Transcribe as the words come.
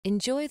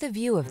Enjoy the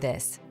view of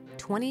this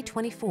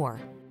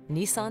 2024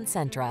 Nissan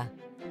Sentra.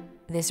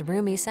 This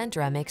roomy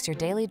Sentra makes your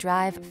daily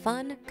drive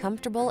fun,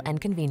 comfortable, and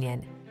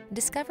convenient.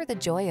 Discover the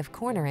joy of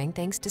cornering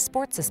thanks to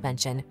sport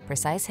suspension,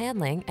 precise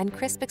handling, and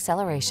crisp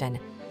acceleration.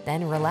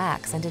 Then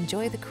relax and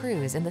enjoy the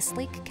cruise in the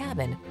sleek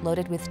cabin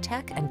loaded with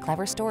tech and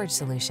clever storage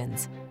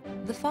solutions.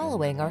 The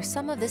following are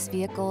some of this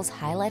vehicle's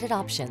highlighted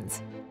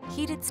options: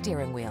 heated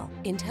steering wheel,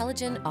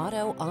 intelligent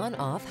auto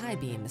on-off high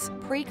beams,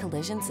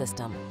 pre-collision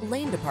system,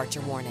 lane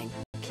departure warning,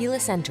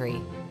 keyless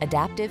entry,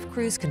 adaptive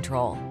cruise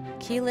control,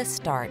 keyless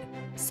start,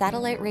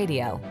 satellite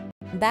radio,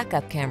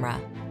 backup camera,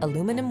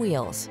 aluminum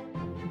wheels.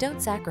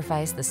 Don't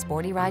sacrifice the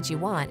sporty ride you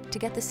want to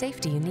get the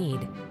safety you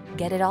need.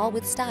 Get it all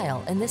with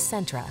style in this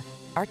Sentra.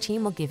 Our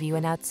team will give you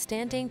an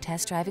outstanding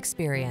test drive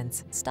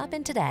experience. Stop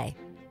in today.